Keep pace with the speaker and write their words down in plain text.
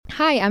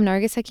Hi, I'm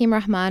Nargis Hakim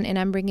Rahman, and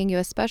I'm bringing you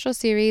a special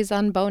series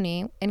on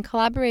Boni in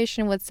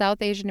collaboration with South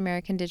Asian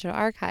American Digital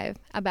Archive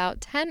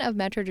about 10 of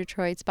Metro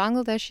Detroit's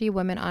Bangladeshi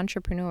women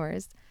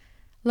entrepreneurs.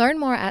 Learn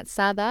more at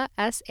saada.org.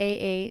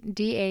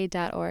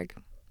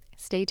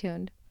 Stay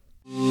tuned.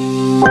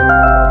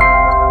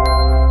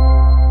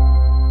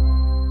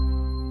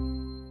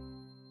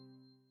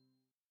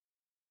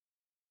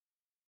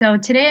 So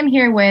today I'm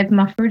here with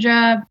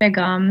Mafruja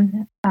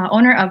Begum,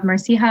 owner of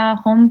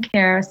Marsiha Home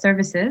Care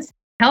Services,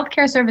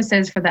 healthcare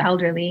services for the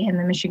elderly in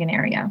the Michigan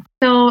area.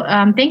 So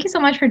thank you so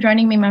much for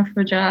joining me,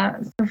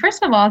 Mafruja. So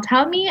first of all,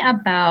 tell me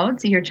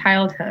about your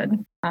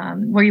childhood.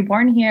 Were you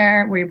born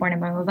here? Were you born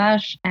in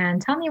Bangladesh?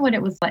 And tell me what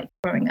it was like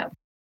growing up.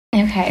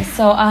 Okay,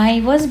 so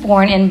I was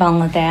born in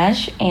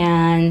Bangladesh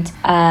and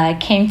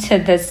came to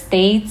the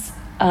States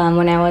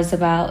when I was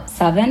about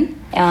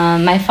 7.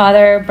 My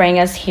father brought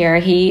us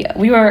here.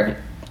 We were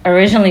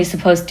originally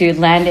supposed to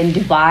land in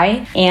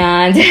Dubai,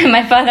 and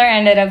my father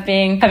ended up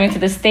coming to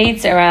the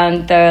States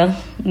around the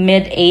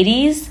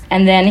mid-80s,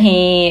 and then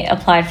he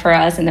applied for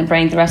us and then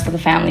brought the rest of the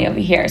family over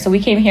here. So we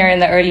came here in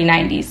the early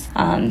 90s.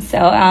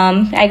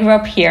 I grew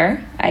up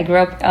here.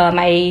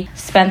 I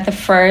spent the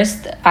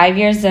first 5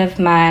 years of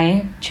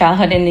my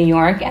childhood in New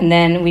York, and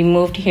then we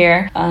moved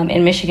here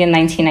in Michigan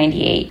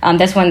 1998.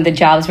 That's when the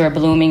jobs were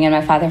blooming, and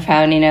my father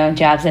found,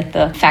 jobs at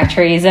the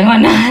factories and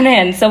whatnot.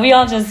 And so we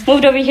all just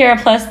moved over here,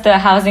 plus the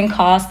housing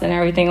cost and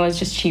everything was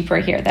just cheaper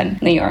here than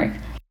New York.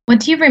 What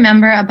do you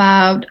remember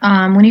about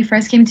when you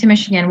first came to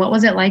Michigan? What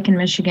was it like in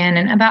Michigan?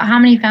 And about how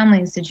many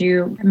families did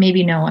you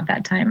maybe know at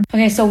that time?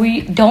 Okay, so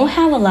we don't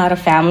have a lot of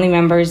family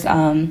members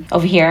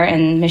over here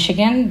in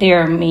Michigan.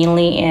 They're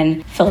mainly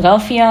in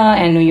Philadelphia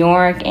and New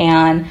York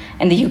and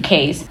in the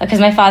UKs. Because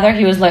my father,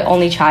 he was like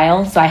only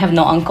child, so I have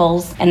no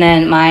uncles. And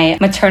then my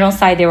maternal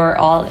side, they were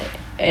all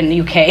in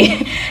the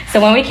UK. So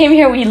when we came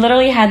here, we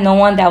literally had no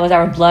one that was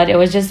our blood. It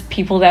was just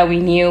people that we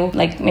knew,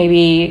 like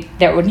maybe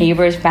that were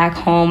neighbors back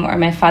home, or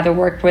my father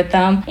worked with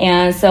them.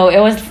 And so it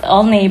was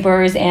all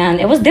neighbors, and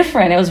it was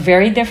different. It was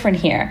very different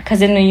here.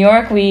 Because in New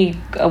York,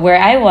 where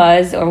I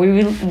was, or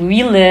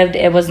we lived,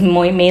 it was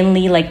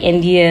mainly like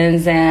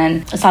Indians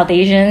and South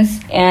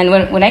Asians. And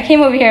when I came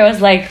over here, it was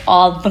like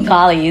all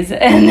Bengalis.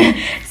 And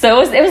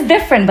so it was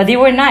different, but they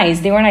were nice.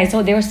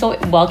 So they were so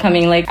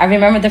welcoming. Like I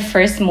remember the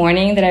first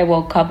morning that I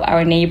woke up,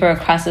 our neighbor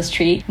across the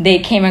street, they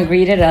came and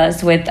greeted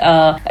us with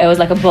it was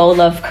like a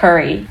bowl of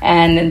curry,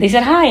 and they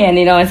said hi,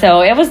 and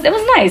so it was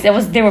nice.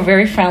 They were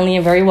very friendly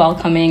and very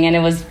welcoming, and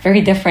it was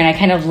very different. I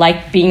kind of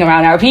liked being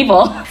around our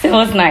people. So it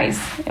was nice.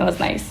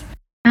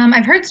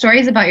 I've heard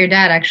stories about your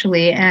dad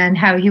actually, and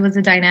how he was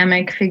a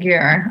dynamic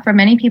figure for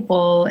many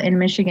people in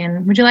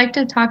Michigan. Would you like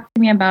to talk to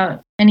me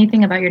about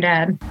anything about your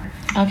dad?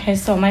 Okay,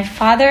 so my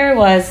father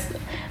was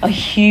a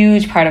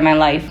huge part of my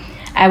life.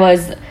 I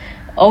was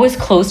always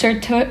closer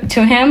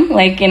to him,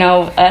 like when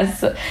I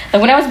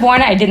was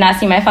born, I did not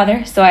see my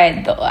father, so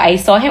I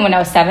saw him when I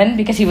was 7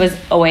 because he was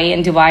away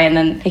in Dubai, and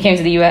then he came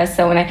to the US.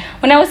 So when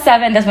I was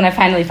 7, that's when I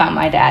finally found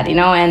my dad,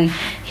 and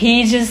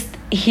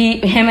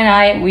him and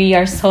I, we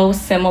are so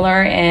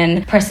similar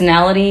in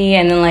personality,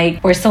 and then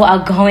like we're so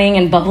outgoing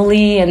and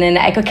bubbly, and then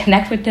I could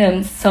connect with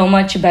him so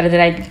much better than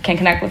I can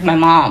connect with my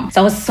mom.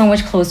 So I was so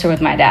much closer with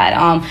my dad.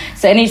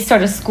 So any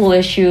sort of school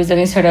issues,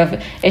 any sort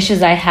of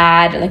issues I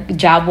had, like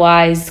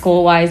job-wise,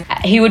 school-wise,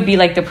 he would be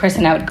like the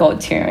person I would go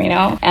to,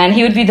 and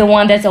he would be the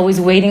one that's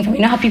always waiting for me.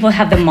 How people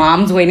have the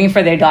moms waiting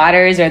for their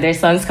daughters or their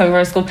sons coming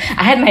from school?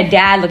 I had my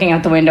dad looking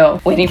out the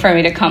window waiting for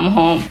me to come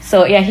home.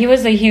 So yeah, he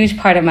was a huge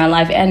part of my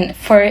life, and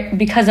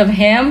because of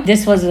him,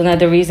 this was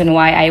another reason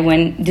why I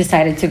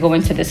decided to go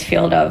into this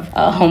field of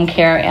home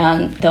care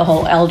and the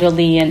whole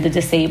elderly and the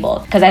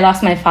disabled. Because I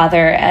lost my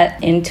father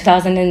in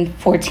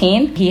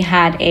 2014. He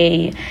had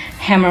a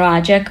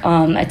hemorrhagic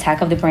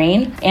attack of the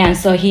brain, and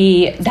so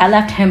that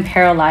left him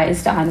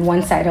paralyzed on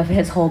one side of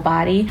his whole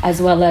body,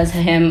 as well as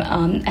him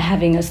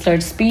having a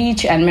slurred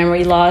speech and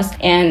memory loss.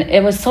 And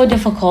it was so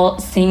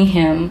difficult seeing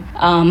him,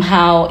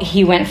 how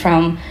he went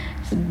from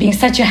being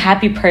such a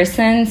happy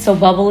person, so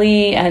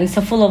bubbly and so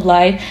full of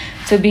life,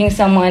 to being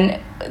someone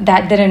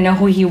that didn't know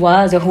who he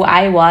was or who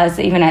I was,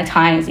 even at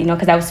times,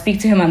 because I would speak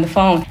to him on the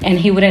phone and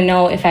he wouldn't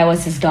know if I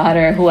was his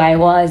daughter, who I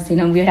was. We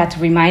would have to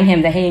remind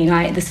him that, hey,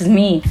 this is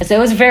me. So it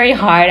was very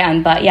hard.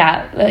 But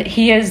yeah,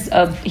 he is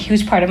a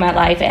huge part of my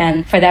life,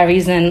 and for that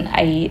reason,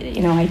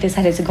 I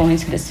decided to go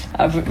into this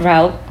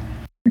route.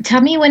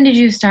 Tell me, when did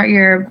you start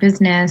your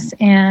business,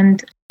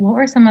 and what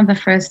were some of the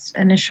first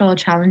initial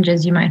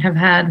challenges you might have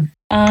had?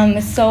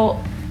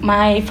 So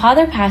my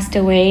father passed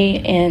away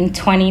in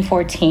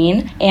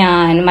 2014,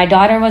 and my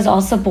daughter was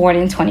also born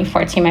in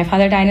 2014. My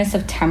father died in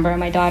September.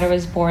 My daughter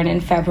was born in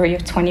February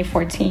of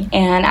 2014.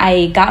 And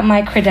I got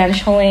my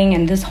credentialing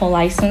and this whole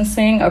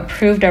licensing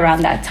approved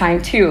around that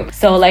time too.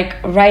 So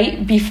like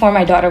right before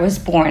my daughter was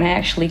born, I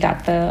actually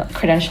got the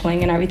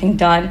credentialing and everything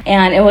done.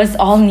 And it was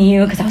all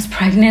new because I was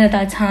pregnant at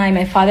that time.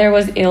 My father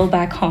was ill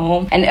back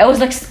home. And it was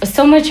like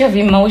so much of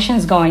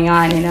emotions going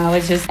on, It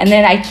was just, and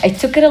then I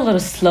took it a little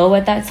slow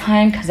at that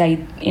time because I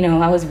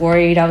I was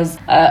worried. I was,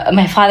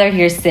 my father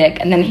here is sick,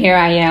 and then here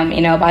I am,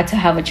 about to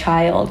have a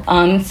child.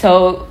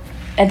 So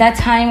at that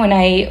time, when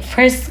I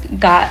first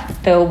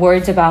got the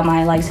words about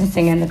my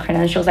licensing and the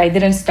credentials, I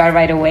didn't start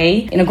right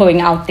away,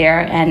 going out there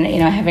and,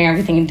 having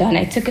everything done.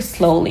 I took it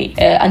slowly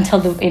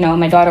until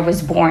my daughter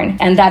was born.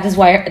 And that is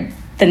why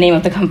the name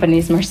of the company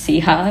is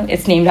Marcia.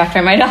 It's named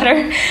after my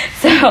daughter.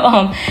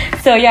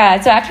 So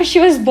after she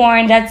was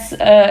born, that's,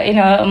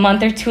 a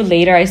month or two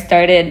later, I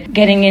started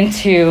getting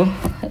into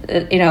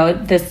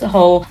this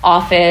whole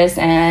office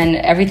and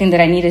everything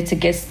that I needed to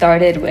get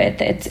started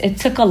with. It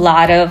took a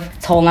lot of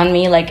toll on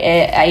me.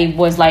 I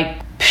was like,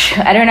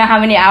 I don't know how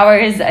many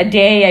hours a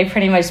day I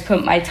pretty much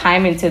put my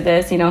time into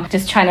this,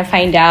 just trying to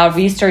find out,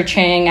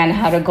 researching and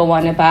how to go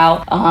on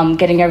about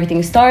getting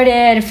everything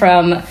started,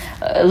 from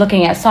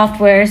looking at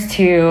softwares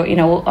to,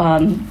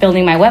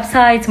 building my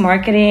websites,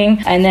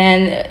 marketing, and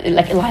then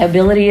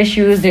liability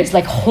issues. There's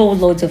whole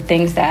loads of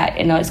things that,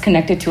 is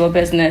connected to a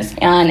business.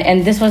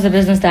 And this was a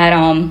business that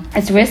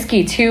it's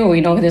risky too,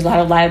 there's a lot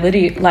of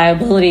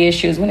liability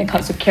issues when it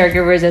comes to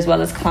caregivers as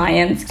well as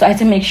clients. So I had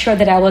to make sure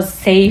that I was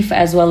safe,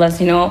 as well as,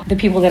 the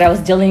people that I was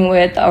dealing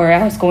with or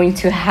I was going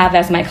to have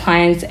as my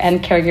clients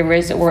and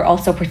caregivers were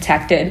also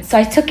protected. So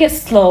I took it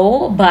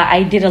slow, but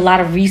I did a lot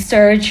of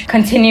research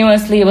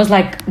continuously. It was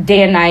like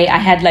day and night. I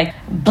had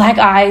black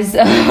eyes.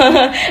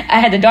 I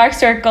had the dark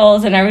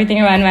circles and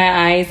everything around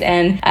my eyes.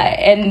 And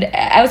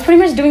I was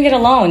pretty much doing it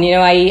alone.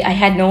 I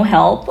had no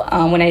help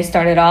when I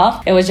started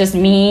off. It was just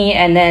me.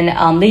 And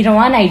then later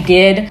on, I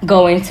did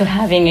go into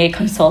having a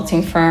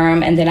consulting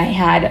firm. And then I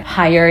had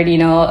hired,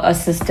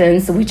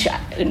 assistants, which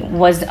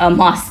was a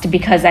must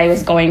because I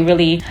was going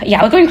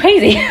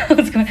crazy.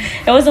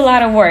 It was a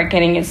lot of work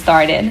getting it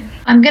started.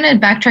 I'm going to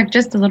backtrack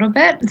just a little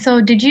bit.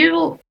 So did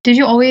you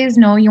always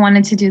know you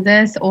wanted to do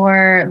this,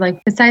 or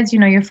besides,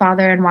 your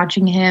father and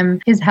watching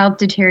his health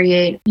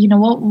deteriorate,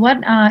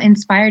 what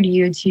inspired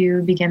you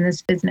to begin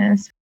this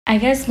business? I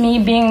guess me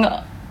being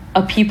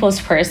a people's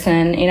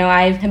person,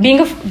 being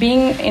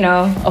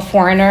a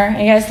foreigner,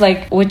 I guess,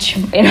 which,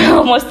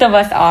 most of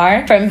us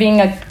are, from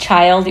being a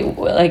child,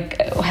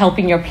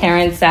 helping your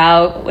parents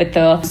out with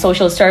the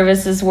social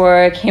services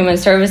work, human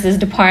services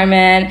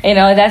department,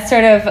 that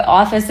sort of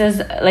offices,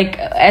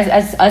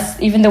 as us,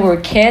 even though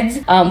we're kids,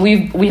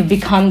 we've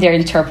become their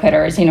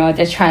interpreters,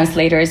 the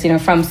translators,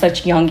 from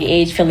such young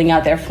age, filling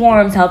out their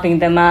forms, helping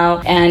them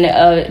out,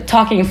 and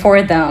talking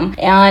for them.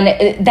 And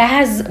that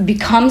has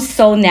become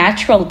so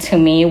natural to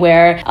me,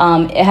 where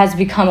it has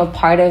become a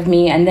part of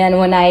me. And then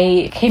when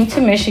I came to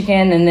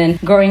Michigan and then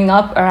growing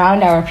up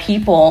around our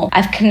people,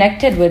 I've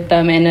connected with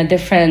them in a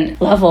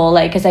different level,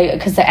 because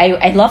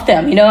I love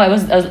them.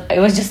 It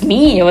was just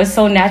me. It was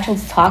so natural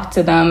to talk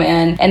to them.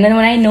 And then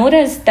when I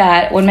noticed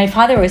that when my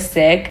father was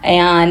sick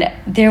and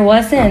there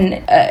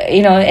wasn't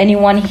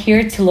anyone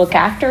here to look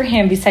after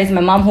him besides my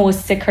mom, who was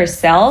sick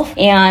herself,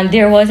 and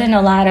there wasn't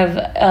a lot of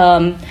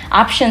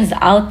options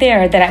out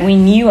there that we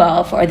knew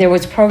of, or there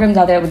was programs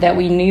out there that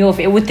we knew of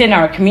within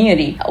our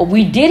community.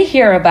 We did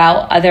hear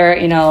about other,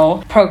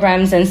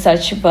 programs and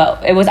such,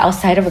 but it was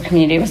outside of our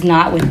community. It was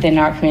not within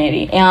our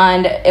community.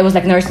 And it was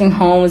nursing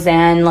homes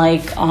and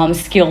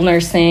skilled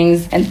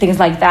nursings and things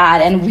like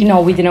that. And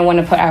we didn't want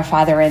to put our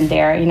father in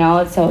there,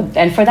 So,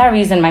 and for that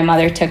reason, my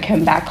mother took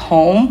him back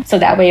home. So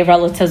that way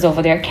relatives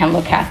over there can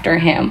look after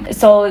him.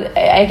 So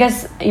I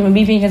guess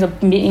me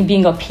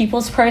being a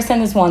people's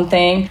person is one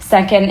thing.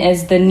 Second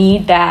is the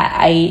need that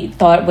I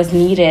thought was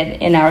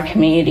needed in our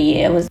community.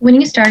 It was when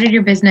you started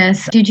your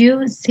business, did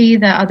you see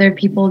the other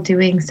people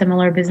doing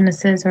similar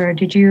businesses, or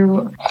did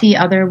you see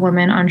other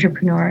women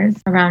entrepreneurs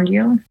around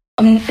you?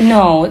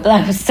 No,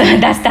 that's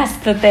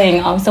the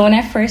thing. So when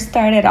I first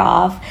started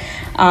off,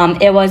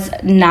 it was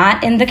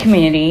not in the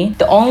community.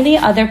 The only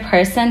other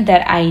person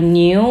that I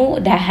knew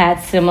that had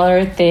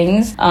similar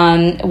things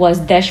was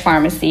Desh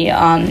Pharmacy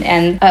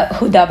and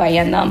Huda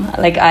Bayandam.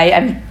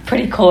 I'm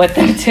pretty cool with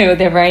them too.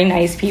 They're very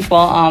nice people.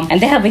 And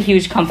they have a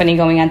huge company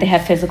going on. They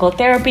have physical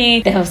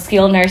therapy, they have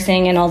skilled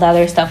nursing and all the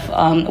other stuff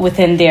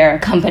within their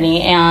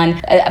company.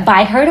 But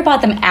I heard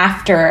about them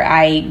after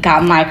I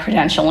got my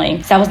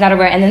credentialing. So I was not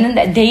aware. And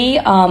then they,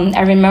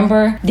 I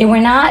remember they were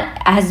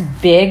not as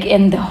big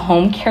in the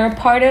home care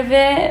part of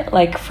it,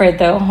 for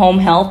the home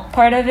health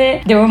part of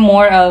it. They were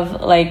more of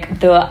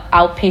the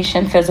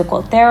outpatient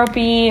physical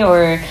therapy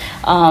or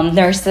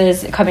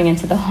nurses coming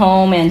into the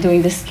home and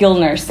doing the skilled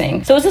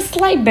nursing. So it was a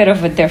slight bit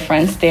of a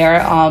difference there.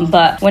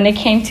 But when it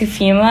came to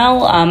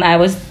female, I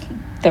was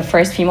the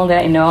first female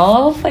that I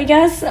know of, I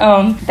guess,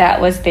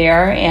 that was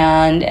there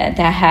and that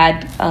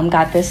had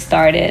got this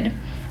started.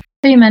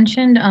 So you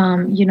mentioned,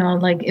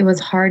 it was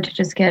hard to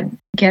just get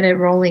get it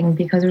rolling,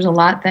 because there's a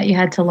lot that you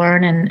had to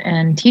learn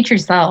and teach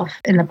yourself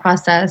in the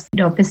process.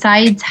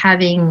 Besides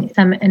having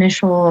some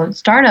initial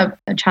startup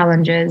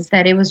challenges,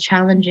 that it was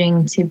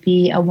challenging to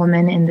be a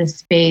woman in this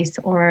space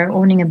or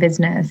owning a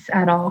business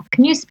at all.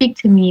 Can you speak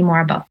to me more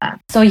about that?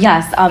 So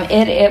yes,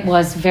 it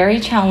was very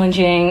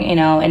challenging,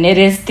 and it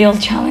is still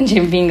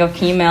challenging being a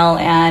female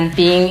and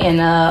being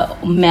in a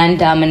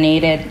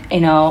man-dominated,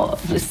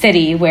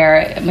 city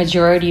where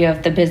majority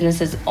of the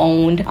businesses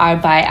owned are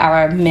by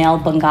our male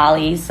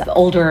Bengalis,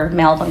 older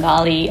male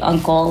Bengali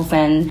uncles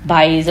and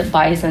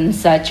bais and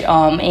such,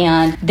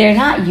 and they're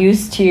not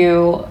used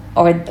to,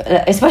 or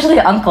especially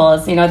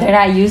uncles, they're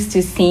not used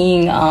to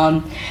seeing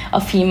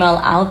a female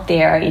out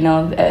there,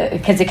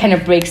 because it kind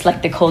of breaks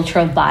like the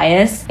cultural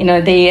bias.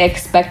 They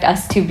expect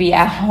us to be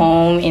at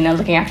home,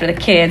 looking after the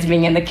kids,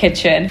 being in the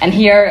kitchen. And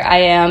here I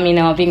am,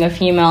 being a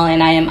female,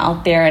 and I am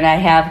out there, and I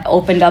have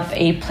opened up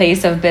a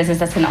place of business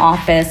that's an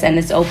office, and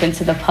it's open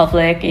to the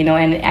public, and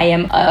I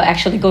am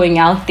actually going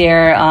out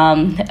there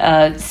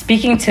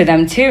speaking to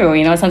them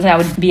too. Sometimes I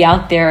would be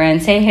out there and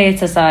say, hey,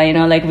 Sasa,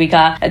 like we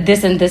got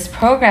this and this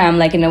program,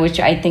 like, which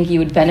I think you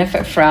would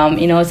benefit from,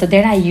 so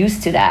they're not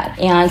used to that.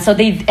 And so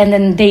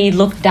then they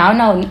look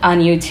down on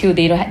you too.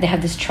 They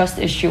have this trust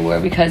issue where,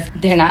 because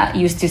they're not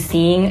used to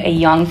seeing a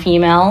young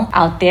female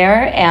out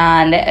there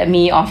and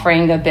me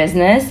offering a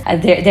business,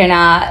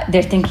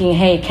 they're thinking,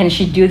 hey, can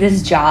she do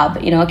this job?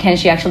 Can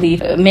she actually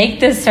make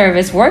this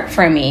service work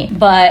for me?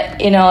 But,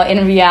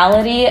 in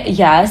reality,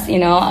 yes,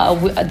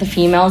 the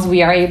females,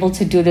 we are able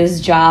to do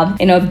this job,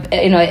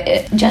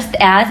 just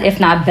as, if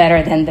not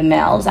better than the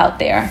males out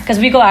there, because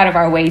we go out of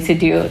our way to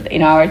do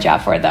our job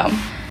for them.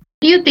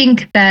 Do you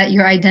think that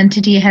your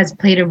identity has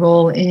played a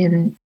role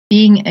in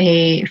being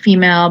a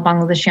female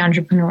Bangladeshi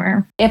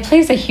entrepreneur? It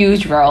plays a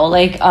huge role.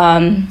 Like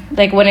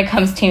when it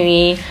comes to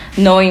me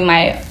knowing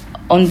my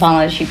own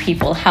Bangladeshi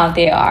people, how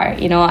they are.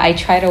 I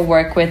try to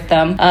work with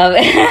them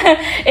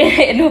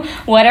in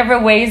whatever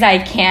ways I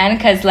can,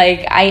 because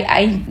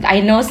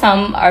I know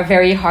some are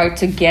very hard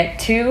to get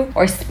to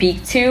or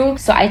speak to.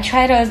 So I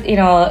try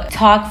to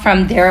talk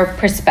from their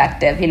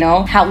perspective,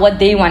 what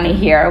they want to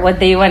hear, what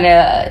they want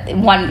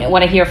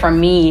to hear from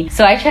me.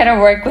 So I try to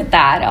work with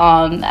that.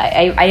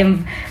 I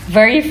am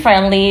very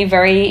friendly,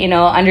 very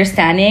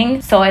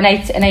understanding. So and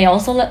I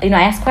also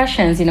I ask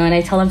questions, and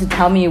I tell them to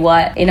tell me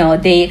what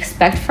they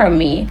expect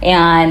from me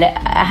and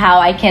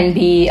how I can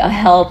be a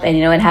help, and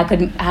and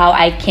how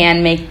I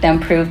can make them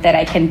prove that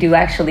I can do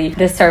actually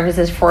the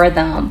services for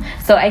them.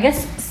 So I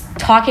guess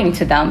talking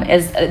to them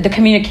is the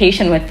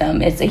communication with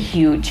them is a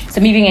huge. So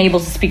me being able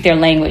to speak their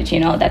language,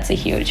 that's a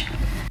huge.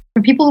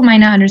 For people who might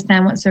not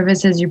understand what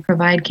services you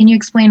provide, can you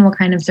explain what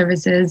kind of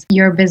services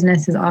your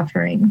business is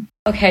offering?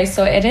 Okay,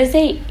 so it is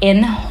a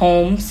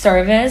in-home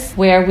service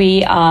where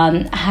we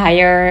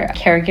hire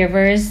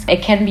caregivers.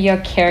 It can be a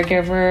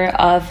caregiver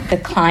of the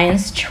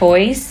client's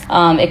choice.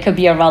 It could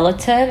be a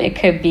relative, it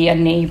could be a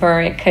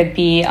neighbor, it could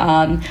be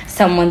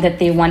someone that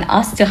they want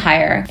us to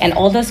hire. And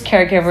all those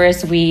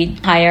caregivers we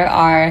hire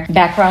are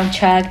background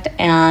checked,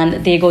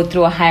 and they go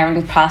through a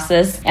hiring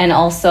process. And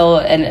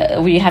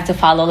also we have to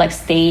follow like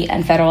state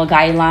and federal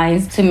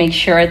guidelines to make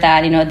sure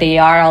that they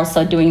are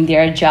also doing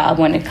their job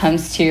when it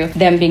comes to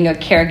them being a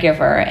caregiver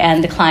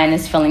and the client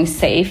is feeling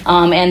safe.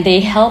 And they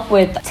help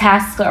with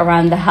tasks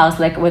around the house,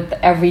 like with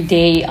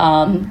everyday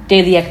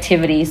daily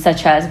activities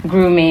such as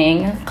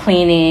grooming,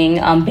 cleaning,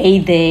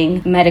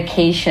 bathing,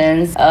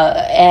 medications,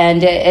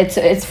 and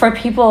it's for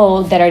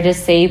people that are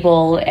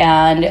disabled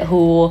and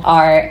who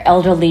are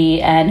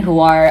elderly and who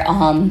are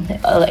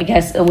I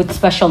guess with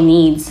special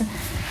needs.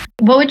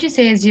 What would you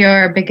say is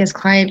your biggest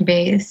client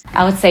base?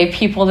 I would say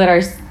people that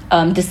are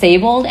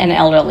disabled and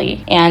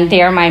elderly, and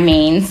they are my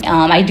mains.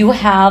 I do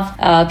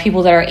have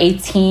people that are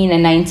 18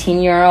 and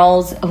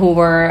 19-year-olds who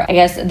were, I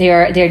guess,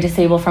 they're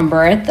disabled from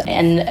birth,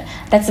 and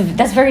that's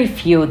very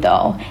few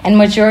though. And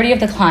majority of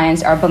the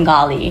clients are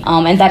Bengali,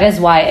 and that is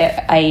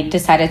why I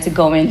decided to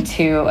go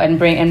into and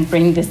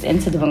bring this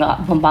into the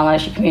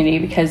Bangladeshi community,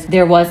 because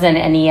there wasn't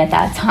any at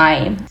that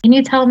time. Can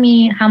you tell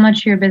me how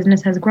much your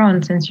business has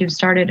grown since you've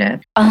started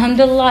it?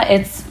 Alhamdulillah,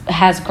 it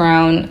has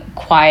grown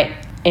quite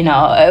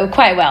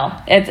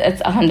well. It's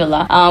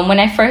alhamdulillah. When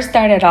I first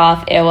started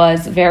off, it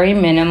was very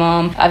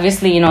minimum.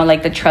 Obviously,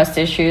 like the trust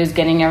issues,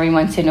 getting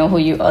everyone to know who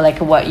you, like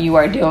what you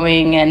are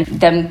doing, and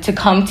them to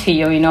come to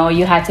you,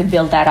 you had to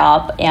build that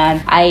up.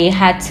 And I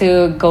had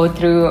to go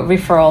through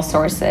referral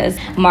sources.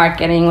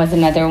 Marketing was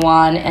another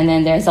one. And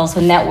then there's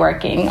also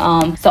networking.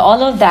 So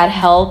all of that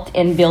helped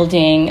in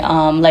building,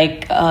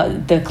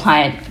 the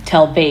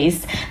clientele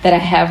base that I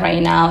have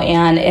right now.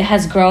 And it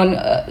has grown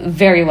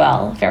very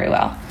well, very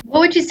well. What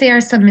would you say are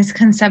some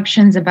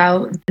misconceptions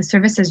about the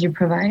services you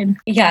provide?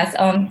 Yes.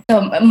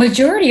 So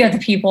majority of the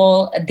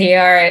people,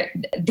 they're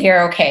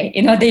okay.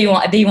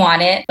 They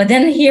want it. But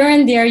then here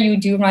and there, you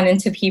do run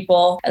into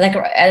people like,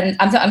 and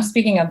I'm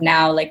speaking of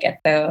now, like at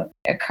the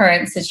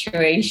current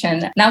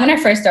situation. Not when I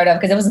first started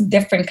off, because it was a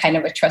different kind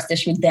of a trust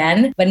issue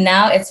then. But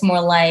now it's more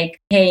like,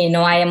 hey,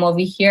 I am over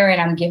here and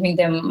I'm giving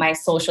them my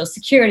social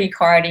security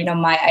card,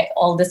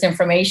 all this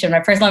information, my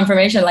personal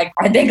information. Like,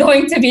 are they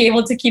going to be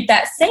able to keep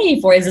that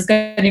safe, or is this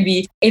going to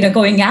be,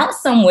 going out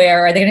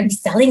somewhere? Are they going to be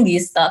selling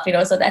these stuff?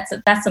 So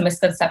that's a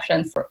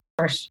misconception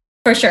for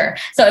sure.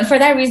 So for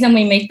that reason,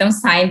 we make them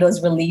sign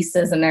those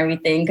releases and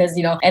everything, because,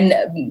 and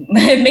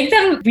make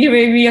them be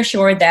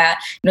reassured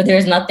that,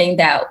 there's nothing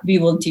that we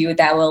will do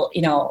that will,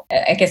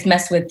 I guess,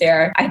 mess with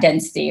their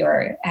identity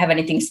or have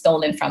anything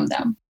stolen from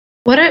them.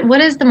 What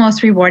is the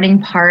most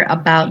rewarding part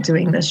about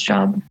doing this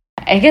job?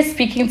 I guess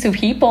speaking to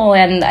people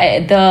and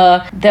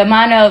the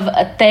amount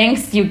of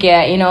thanks you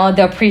get,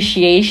 the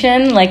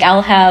appreciation. Like,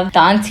 I'll have the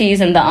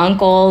aunties and the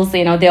uncles,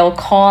 they'll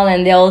call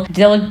and they'll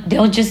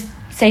just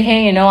say,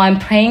 hey, I'm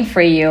praying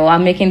for you,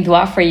 I'm making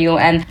dua for you.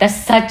 And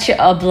that's such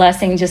a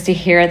blessing just to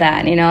hear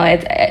that.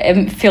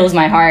 It fills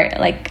my heart.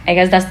 Like, I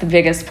guess that's the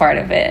biggest part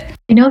of it.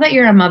 I know that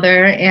you're a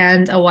mother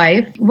and a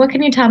wife. What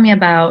can you tell me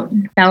about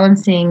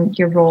balancing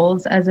your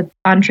roles as an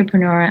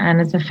entrepreneur and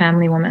as a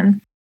family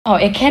woman? Oh,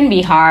 it can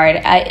be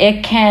hard.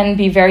 It can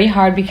be very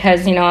hard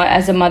because,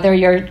 as a mother,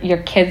 your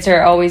kids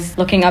are always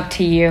looking up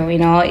to you,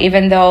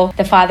 even though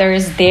the father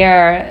is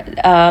there,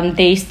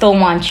 they still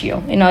want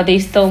you, they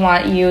still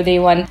want you. They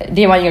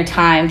want your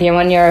time. They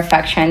want your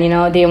affection,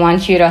 they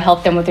want you to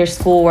help them with their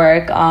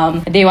schoolwork.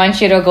 They want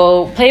you to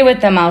go play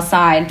with them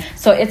outside.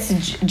 So it's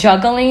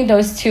juggling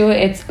those two.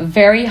 It's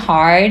very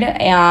hard.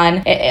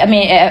 And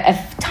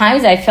at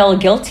times I feel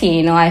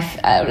guilty,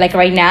 like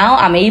right now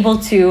I'm able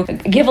to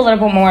give a little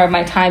bit more of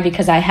my time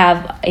because I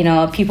have,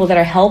 people that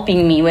are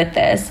helping me with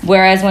this.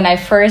 Whereas when I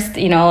first,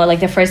 like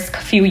the first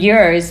few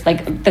years,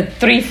 like the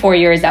 3-4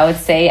 years, I would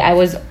say, I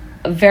was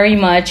very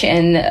much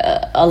in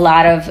a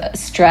lot of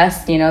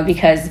stress,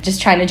 because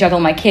just trying to juggle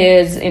my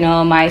kids,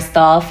 my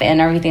stuff and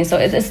everything. So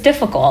it's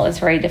difficult. It's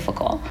very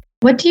difficult.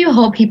 What do you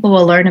hope people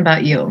will learn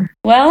about you?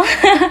 Well,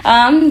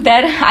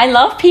 that I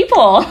love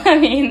people.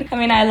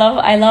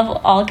 I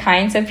love all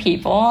kinds of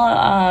people.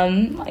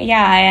 And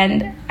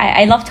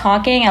I love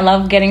talking. I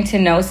love getting to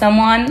know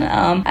someone.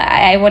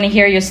 I want to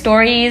hear your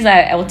stories.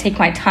 I will take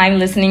my time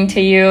listening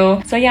to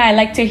you. So I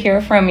like to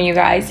hear from you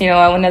guys.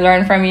 I want to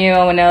learn from you.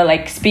 I want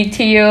to speak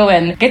to you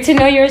and get to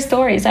know your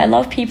stories. I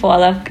love people. I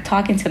love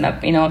talking to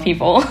them,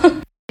 people.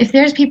 If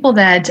there's people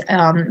that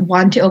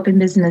want to open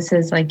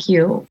businesses like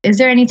you, is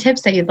there any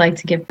tips that you'd like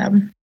to give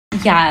them?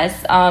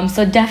 Yes.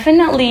 So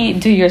definitely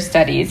do your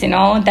studies.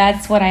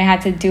 That's what I had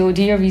to do.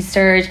 Do your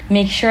research.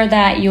 Make sure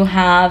that you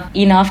have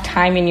enough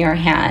time in your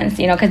hands,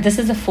 because this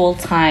is a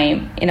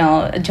full-time,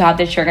 job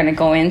that you're going to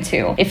go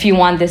into if you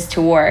want this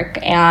to work.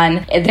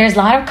 And there's a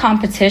lot of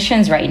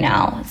competitions right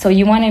now. So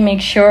you want to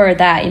make sure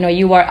that,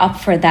 you are up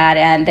for that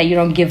and that you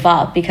don't give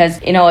up, because,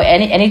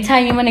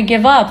 anytime you want to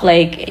give up,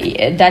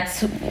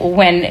 that's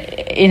when,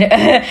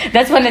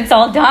 that's when it's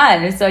all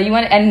done. So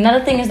and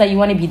another thing is that you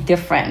want to be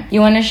different.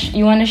 You want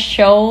to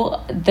show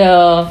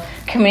the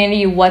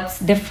community what's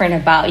different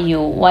about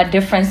you, what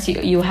difference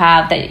you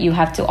have that you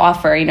have to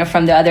offer,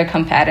 from the other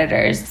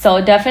competitors. So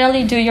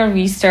definitely do your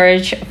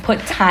research, put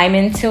time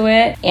into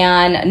it,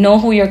 and know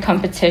who your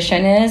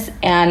competition is,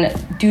 and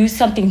do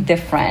something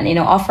different.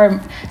 Offer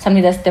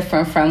something that's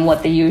different from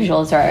what the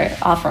usuals are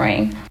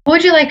offering. What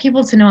would you like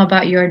people to know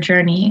about your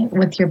journey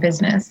with your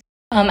business?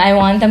 I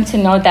want them to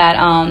know that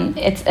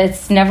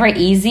it's never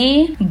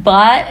easy,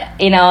 but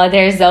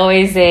there's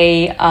always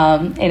a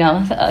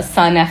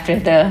sun after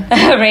the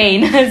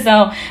rain.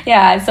 So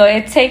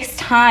it takes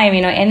time.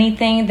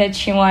 Anything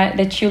that you want,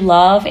 that you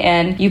love,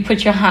 and you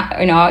put your heart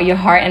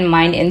and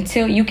mind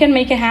into, you can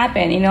make it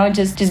happen.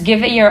 Just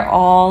give it your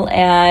all,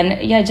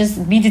 and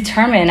just be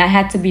determined. I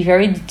had to be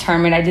very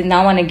determined. I did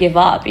not want to give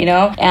up.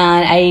 And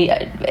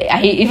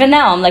I even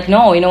now I'm like,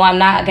 no, I'm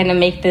not gonna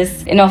make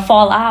this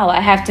fall out. I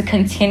have to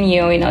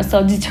continue.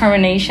 So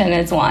determination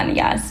is one,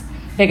 yes,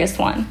 biggest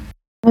one.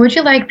 What would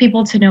you like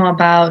people to know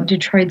about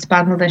Detroit's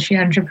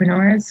Bangladeshi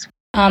entrepreneurs?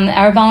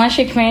 Our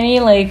Bangladeshi community,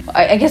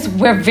 I guess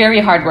we're very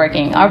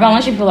hardworking. Our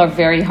Bangladeshi people are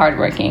very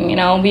hardworking.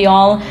 We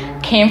all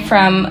came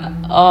from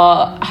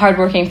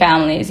hardworking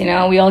families.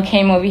 We all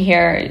came over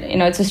here,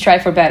 to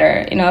strive for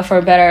better,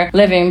 for better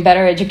living,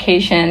 better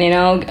education,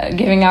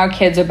 giving our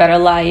kids a better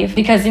life.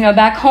 Because,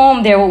 back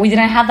home there, we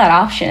didn't have that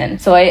option.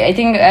 So I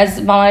think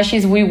as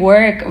Bangladeshis, we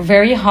work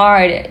very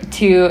hard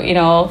to,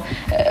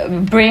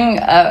 bring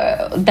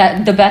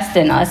the best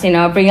in us,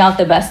 bring out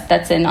the best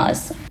that's in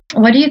us.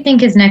 What do you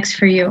think is next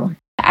for you?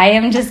 I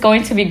am just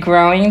going to be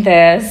growing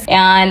this.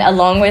 And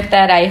along with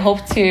that, I hope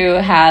to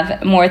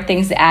have more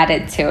things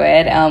added to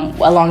it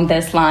along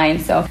this line.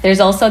 So there's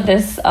also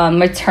this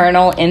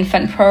maternal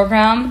infant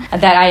program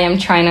that I am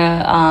trying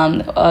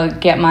to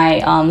get my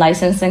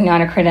licensing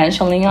on or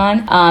credentialing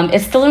on.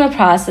 It's still in the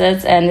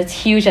process and it's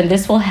huge. And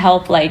this will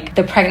help like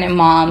the pregnant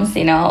moms,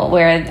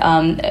 where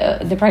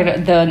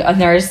a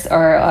nurse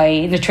or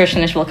a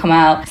nutritionist will come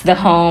out to the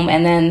home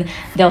and then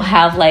they'll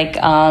have like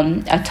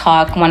a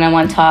talk,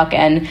 one-on-one talk.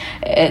 And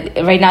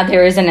right now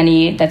there isn't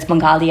any that's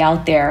Bengali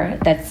out there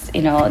that's,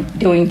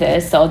 doing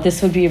this. So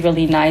this would be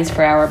really nice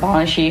for our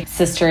Bangladeshi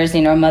sisters,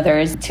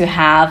 mothers to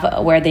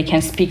have where they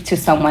can speak to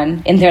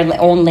someone in their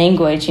own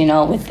language,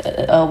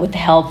 with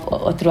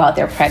help throughout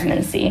their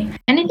pregnancy.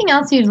 Anything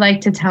else you'd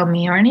like to tell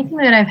me or anything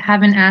that I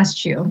haven't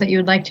asked you that you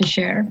would like to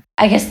share?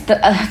 I guess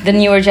the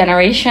newer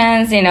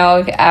generations,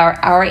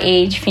 our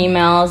age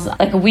females,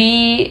 like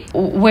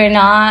we're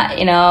not,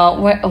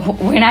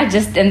 we're not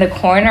just in the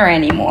corner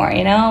anymore.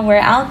 We're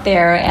out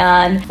there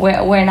and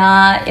we're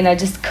not,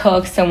 just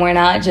cooks and we're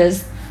not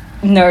just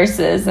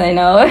nurses, which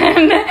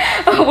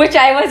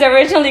I was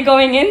originally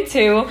going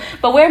into,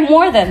 but we're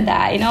more than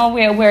that.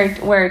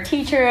 We're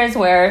teachers,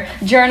 we're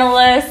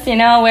journalists,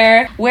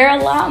 we're a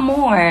lot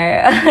more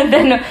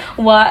than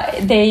what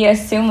they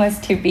assume us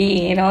to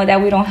be.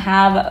 That we don't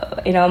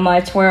have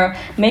much. We're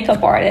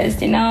makeup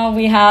artists.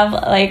 We have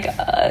like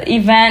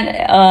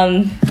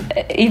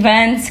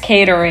events,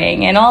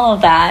 catering, and all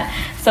of that.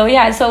 So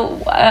yeah,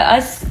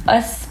 us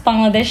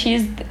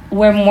Bangladeshis,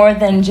 we're more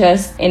than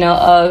just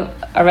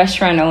a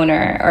restaurant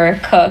owner or a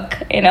cook.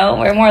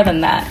 We're more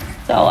than that.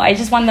 So I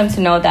just want them to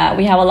know that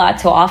we have a lot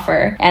to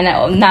offer.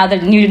 And now the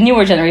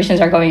newer generations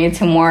are going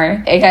into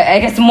more, I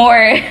guess,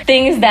 more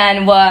things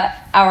than what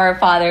our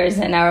fathers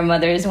and our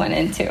mothers went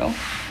into.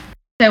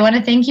 So I want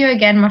to thank you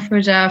again,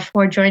 Mafrooja,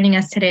 for joining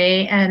us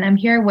today. And I'm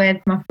here with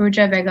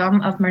Mafrooja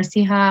Begum of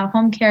Marsiha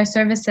Home Care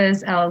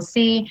Services,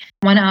 LLC,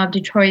 one of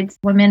Detroit's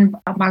women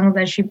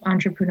Bangladeshi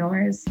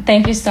entrepreneurs.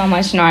 Thank you so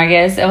much,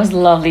 Nargis. It was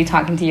lovely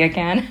talking to you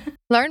again.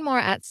 Learn more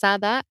at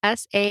saada.org.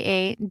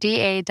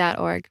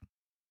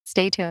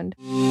 Stay tuned.